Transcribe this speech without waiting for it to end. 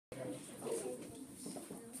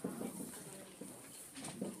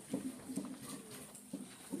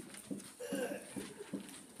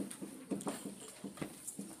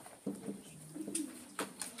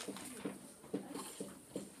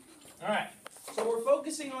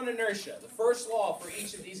focusing on inertia, the first law for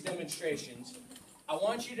each of these demonstrations, I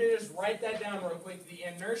want you to just write that down real quick. The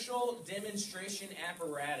inertial demonstration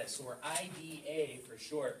apparatus, or IDA for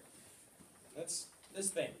short. That's this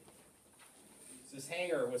thing. It's this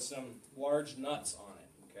hanger with some large nuts on it.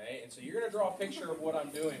 Okay, and so you're going to draw a picture of what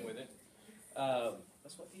I'm doing with it.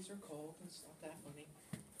 That's what these are called. It's not that funny.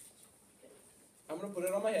 I'm going to put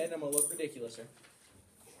it on my head, and I'm going to look ridiculous here.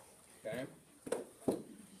 Okay?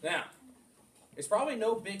 Now, it's probably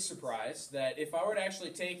no big surprise that if I were to actually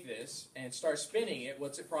take this and start spinning it,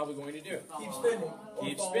 what's it probably going to do? Keep spinning.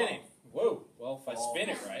 Keep spinning. Whoa. Well, if I spin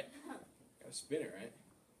it right, gotta spin it right.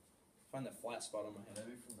 Find that flat spot on my head.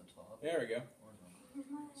 Maybe from the top. There we go.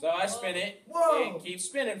 So I spin it and keep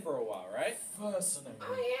spinning for a while, right? Fascinating.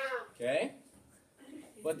 Okay?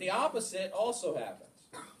 But the opposite also happens.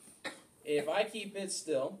 If I keep it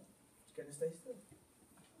still, It's going to stay still.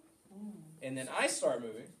 and then I start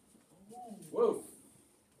moving, whoa,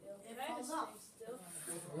 If I just stay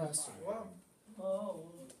still. Wow.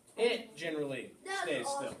 it generally stays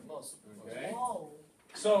still. Most. Okay?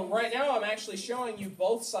 So right now I'm actually showing you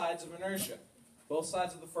both sides of inertia. Both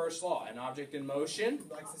sides of the first law. An object in motion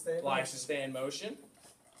Likes to stay at likes to stay in motion,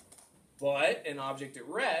 but an object at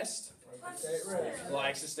rest Likes to stay at rest.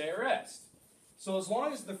 likes to stay at rest. So as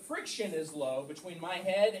long as the friction is low between my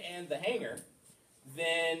head and the hanger,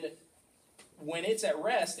 then when it's at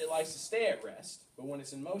rest, it likes to stay at rest. But when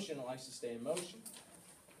it's in motion, it likes to stay in motion.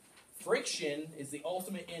 Friction is the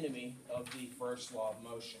ultimate enemy of the first law of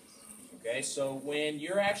motion. Okay, so when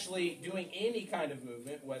you're actually doing any kind of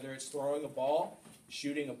movement, whether it's throwing a ball,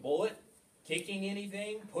 shooting a bullet, kicking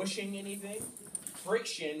anything, pushing anything,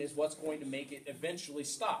 friction is what's going to make it eventually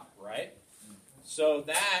stop, right? So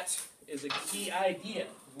that is a key idea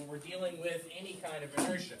when we're dealing with any kind of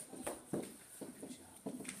inertia.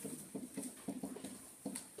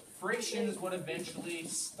 Friction is what eventually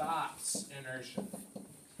stops inertia.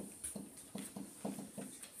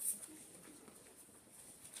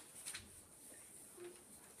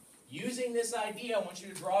 Using this idea, I want you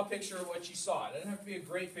to draw a picture of what you saw. It doesn't have to be a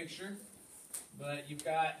great picture, but you've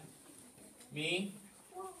got me,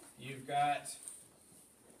 you've got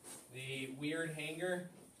the weird hanger,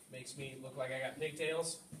 makes me look like I got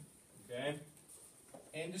pigtails, okay?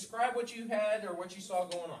 And describe what you had or what you saw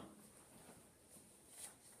going on.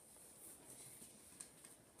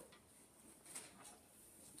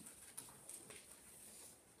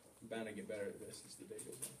 I'm bound to get better at this as the day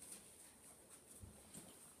goes on.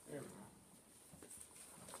 There we go.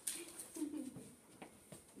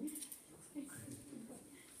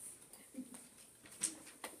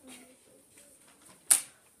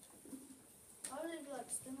 Why would it like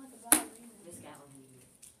spin like a ballerina? Miss Gatlin,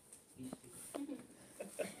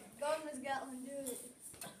 Go, Miss Gatlin, do it.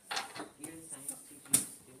 you're the science teacher. You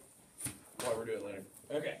used to do it. Well, we'll do it later.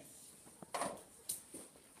 Okay.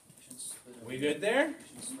 Should spin it. We good there?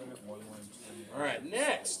 Should spin it more than one time. All right,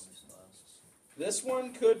 next. This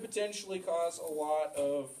one could potentially cause a lot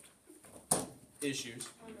of issues.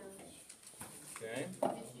 Okay?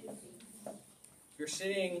 If you're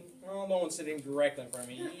sitting, well, no one's sitting directly in front of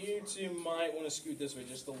me. You two might want to scoot this way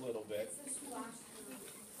just a little bit.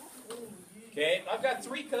 Okay, I've got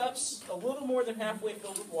 3 cups, a little more than halfway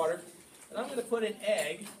filled with water, and I'm going to put an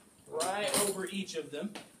egg right over each of them.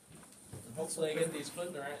 And hopefully I get these put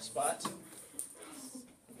in the right spots.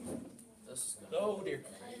 This is good. Oh dear.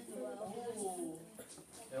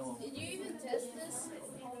 Did you even test this?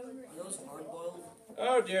 Are those hard boiled?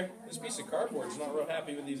 Oh dear. This piece of cardboard is not real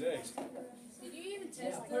happy with these eggs. Did you even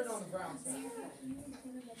test Put it this? on the ground.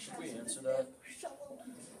 Should we answer that?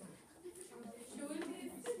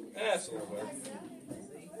 That's a little better.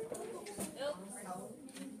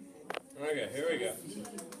 Okay, here we go.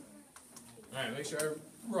 Alright, make sure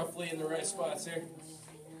I'm roughly in the right spots here.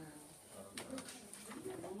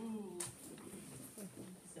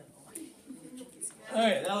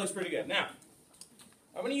 Okay, that looks pretty good. Now,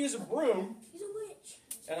 I'm going to use a broom, He's a witch.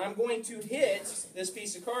 and I'm going to hit this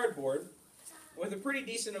piece of cardboard with a pretty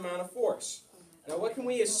decent amount of force. Now, what can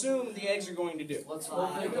we assume the eggs are going to do? Let's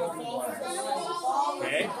hope they don't fall.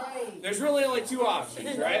 Okay? There's really only 2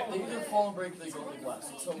 options, right? They either fall and break, they go in glass.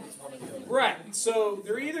 Let's hope it's one or the other. Right. So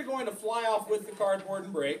they're either going to fly off with the cardboard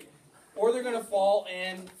and break, or they're going to fall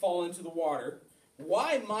into the water.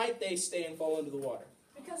 Why might they stay and fall into the water?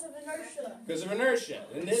 Because of inertia. Because of inertia.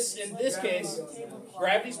 In this case,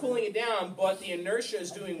 gravity's pulling it down, but the inertia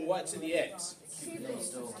is doing what to the eggs?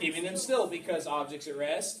 Keeping them still, because objects at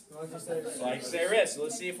rest like to stay at rest. So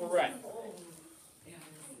let's see if we're right.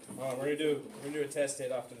 Oh, we're gonna do a test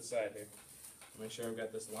hit off to the side here. Make sure I've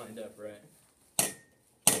got this lined up right.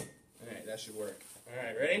 All right, that should work. All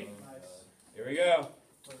right, ready? Here we go.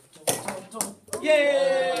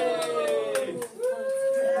 Yay!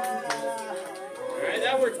 Alright,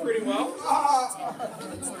 that worked pretty well.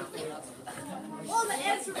 Oh, the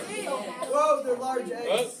eggs are big. Whoa, they're large eggs.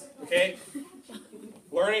 Oh, okay.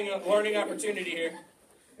 Learning opportunity here.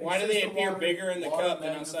 Why do they appear bigger in the cup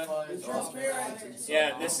than outside?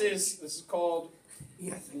 Yeah, this is called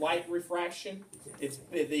light refraction. It's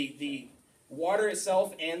the water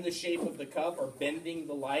itself and the shape of the cup are bending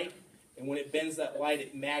the light, and when it bends that light,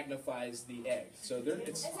 it magnifies the egg. So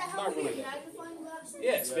it's not really that. Magnifying glass?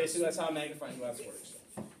 Yes, basically that's how a magnifying glass works.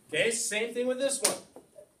 Okay, same thing with this one.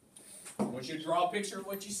 I want you to draw a picture of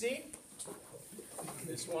what you see.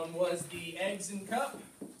 This one was the eggs in cup.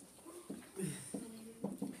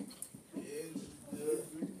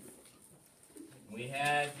 We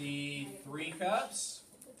had the 3 cups.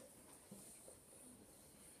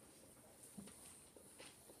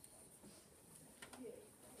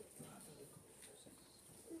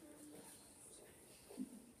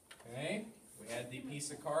 Okay, we had the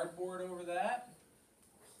piece of cardboard over that.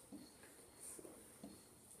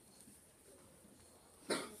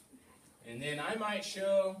 And then I might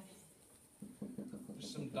show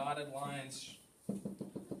just some dotted lines.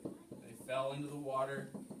 They fell into the water.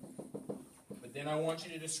 But then I want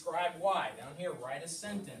you to describe why. Down here, write a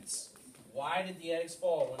sentence. Why did the eggs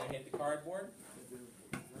fall when I hit the cardboard?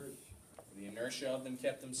 The inertia of them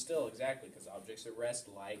kept them still, exactly, because objects at rest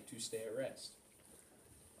like to stay at rest.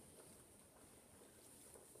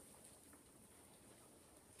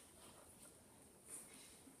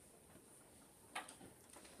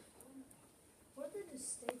 What did it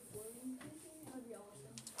stay floating? That'd be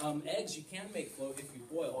awesome. Eggs you can make float if you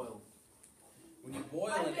boil. Oil. When you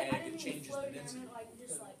boil an egg, it changes the density.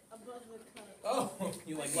 Just like above the cup. Oh,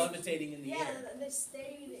 you like levitating in the Yeah, air. they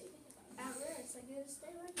stayed at rest. Like they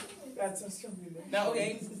stayed right there. That's a something. Now,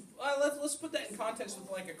 okay, let's put that in context with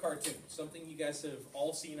like a cartoon. Something you guys have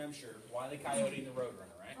all seen, I'm sure. Wile E. Coyote and the Roadrunner,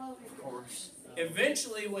 right? Oh, okay. Of course.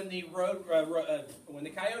 Eventually, when the when the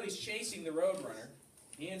coyote's chasing the Roadrunner,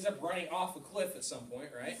 he ends up running off a cliff at some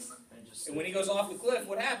point, right? And when he goes off the cliff,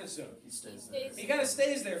 what happens to him? He stays there. He kind of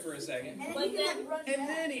stays there for a second, And then he can like run and back.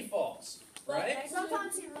 then he falls, right?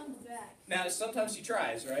 Sometimes he runs back. Now, sometimes he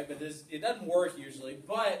tries, right? But it doesn't work usually.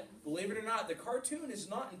 But believe it or not, the cartoon is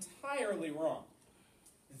not entirely wrong.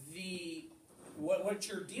 What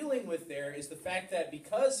you're dealing with there is the fact that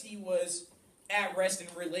because he was at rest in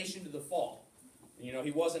relation to the fall, you know,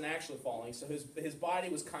 he wasn't actually falling, so his body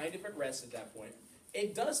was kind of at rest at that point.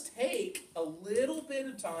 It does take a little bit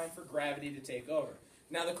of time for gravity to take over.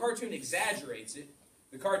 Now, the cartoon exaggerates it.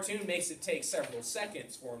 The cartoon makes it take several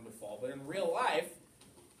seconds for him to fall, but in real life,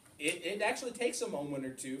 it actually takes a moment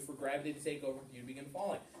or two for gravity to take over for you to begin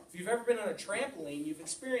falling. If you've ever been on a trampoline, you've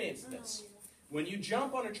experienced this. When you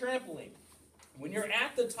jump on a trampoline, when you're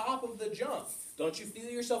at the top of the jump, don't you feel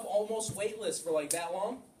yourself almost weightless for like that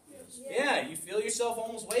long? Yeah, you feel yourself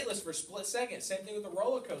almost weightless for a split second. Same thing with a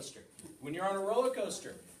roller coaster. When you're on a roller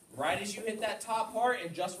coaster, right as you hit that top part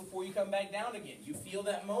and just before you come back down again, you feel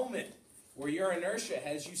that moment where your inertia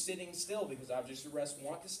has you sitting still because objects at rest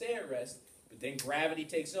want to stay at rest, but then gravity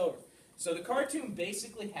takes over. So the cartoon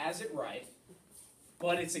basically has it right,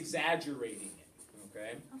 but it's exaggerating it.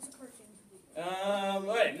 Okay? That's a cartoon. All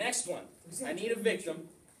right, next one. I need a victim.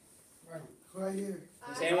 Right here.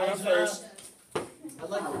 His hand went up first. I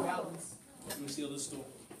like the mountains. Let me steal this stool.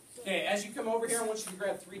 Okay, as you come over here, I want you to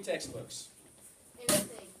grab 3 textbooks.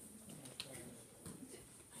 Anything.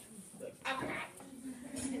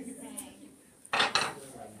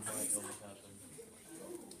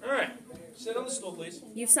 All right, sit on the stool, please.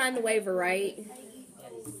 You've signed the waiver, right?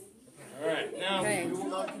 All right, now Okay. We will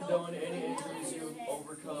not condone any injuries you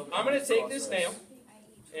overcome. I'm going to take this nail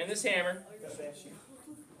and this hammer.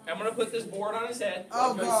 I'm going to put this board on his head.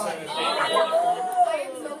 Oh, God. I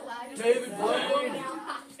am so glad. David Blaine.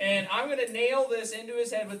 And I'm going to nail this into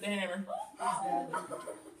his head with the hammer. Not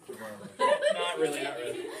really, not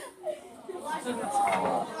really.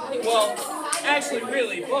 Well, actually,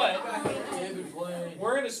 really, but David Blaine.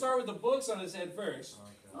 we're going to start with the books on his head first.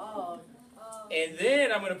 And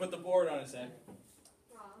then I'm going to put the board on his head.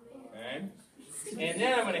 Okay? And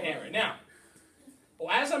then I'm going to hammer it. Now, well,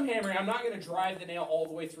 as I'm hammering, I'm not going to drive the nail all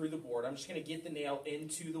the way through the board. I'm just going to get the nail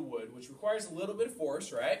into the wood, which requires a little bit of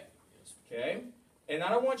force, right? Okay? And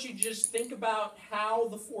I want you to just think about how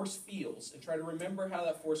the force feels and try to remember how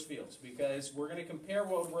that force feels, because we're going to compare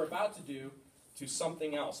what we're about to do to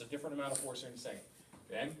something else, a different amount of force here in a second.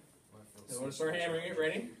 Okay? So I'm going to start hammering it.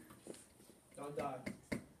 Ready? Don't die.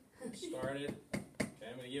 Started. Okay,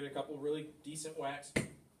 I'm going to give it a couple really decent whacks.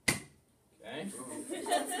 Okay.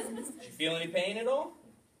 Did you feel any pain at all?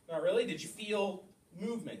 Not really? Did you feel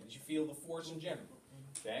movement? Did you feel the force in general?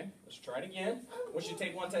 Okay, let's try it again. I want you to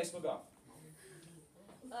take one textbook off.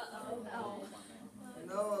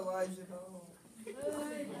 No, Elijah, no.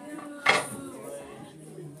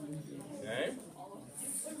 Okay.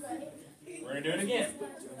 We're going to do it again.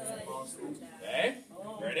 Okay,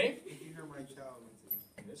 ready?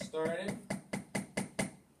 Get started.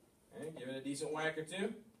 Okay, give it a decent whack or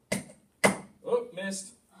two. Oh,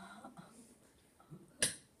 missed.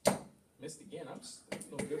 Missed again. I'm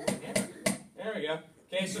no good with the hammer. There we go.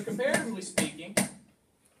 Okay, so comparatively speaking,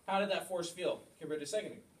 how did that force feel compared to a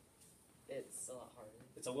second ago? It's a lot harder.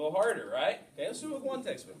 It's a little harder, right? Okay, let's do it with one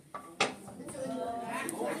textbook.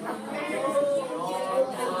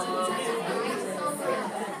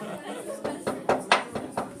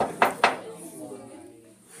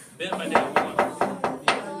 Bend my nail.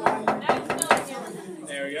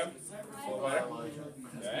 There we go. A little better.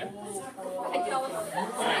 Okay.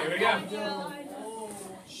 Alright, here we go.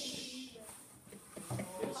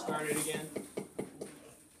 Get it started again.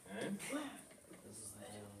 Okay.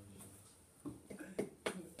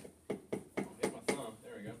 Hit my thumb.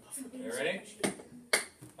 There we go. You ready?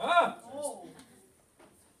 Ah!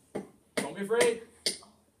 Don't be afraid.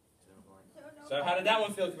 So how did that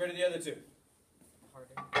one feel compared to the other two?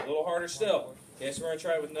 A little harder still. Okay, so we're going to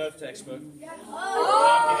try it with no textbook. Okay, we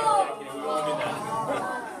won't do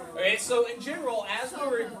that. Okay, so in general, as we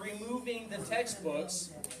were removing the textbooks,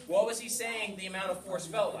 what was he saying the amount of force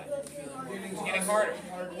felt like? It was getting harder.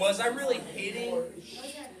 Was I really hitting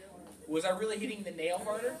the nail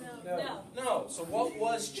harder? No. No. So what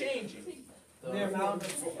was changing? The amount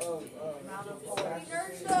of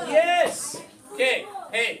Yes! Okay,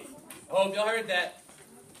 hey, I hope y'all heard that.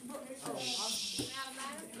 Shh.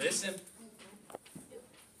 Listen.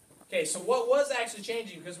 Okay, so what was actually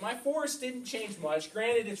changing? Because my force didn't change much.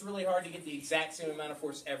 Granted, it's really hard to get the exact same amount of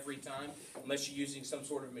force every time, unless you're using some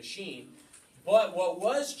sort of machine. But what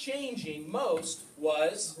was changing most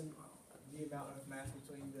was the amount of mass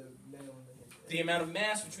between the nail and the head. the amount of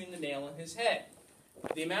mass between the nail and his head.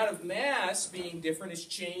 The amount of mass being different is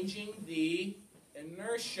changing the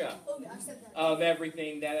inertia of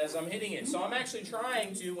everything that as I'm hitting it. So I'm actually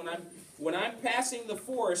trying to, when I'm passing the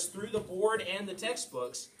force through the board and the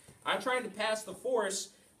textbooks, I'm trying to pass the force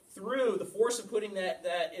through, the force of putting that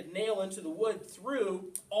nail into the wood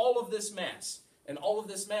through all of this mass. And all of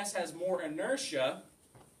this mass has more inertia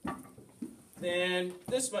than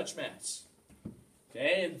this much mass.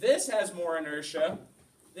 Okay, and this has more inertia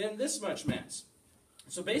than this much mass.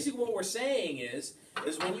 So basically what we're saying is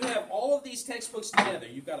when you have all of these textbooks together,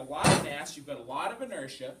 you've got a lot of mass, you've got a lot of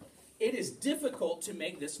inertia, it is difficult to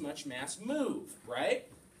make this much mass move, right?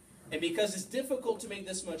 And because it's difficult to make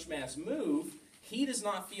this much mass move, he does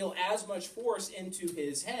not feel as much force into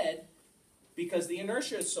his head because the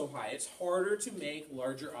inertia is so high. It's harder to make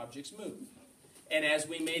larger objects move. And as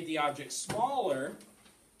we made the object smaller,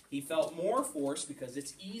 he felt more force because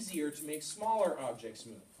it's easier to make smaller objects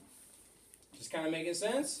move. Just kind of making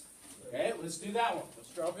sense? Okay, let's do that one. Let's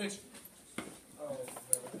draw a picture.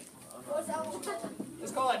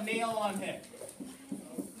 Let's call it nail on head.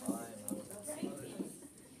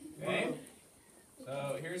 Okay,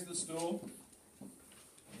 so here's the stool,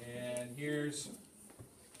 and here's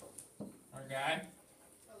our guy.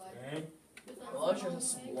 Okay. Elijah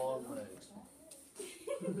has some long legs.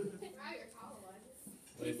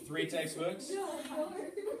 With 3 textbooks,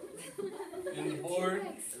 and the board,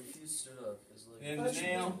 If he stood up, his legs and the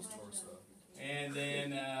nail, his torso. and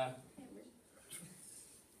then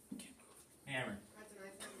hammer.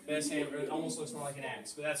 This hammer, it almost looks more like an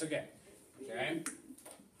axe, but that's okay. Okay.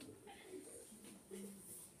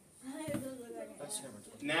 That's hammer.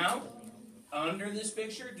 Now, under this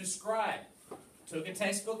picture, describe. Took a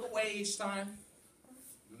textbook away each time,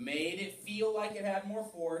 made it feel like it had more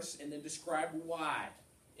force, and then describe why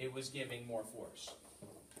it was giving more force.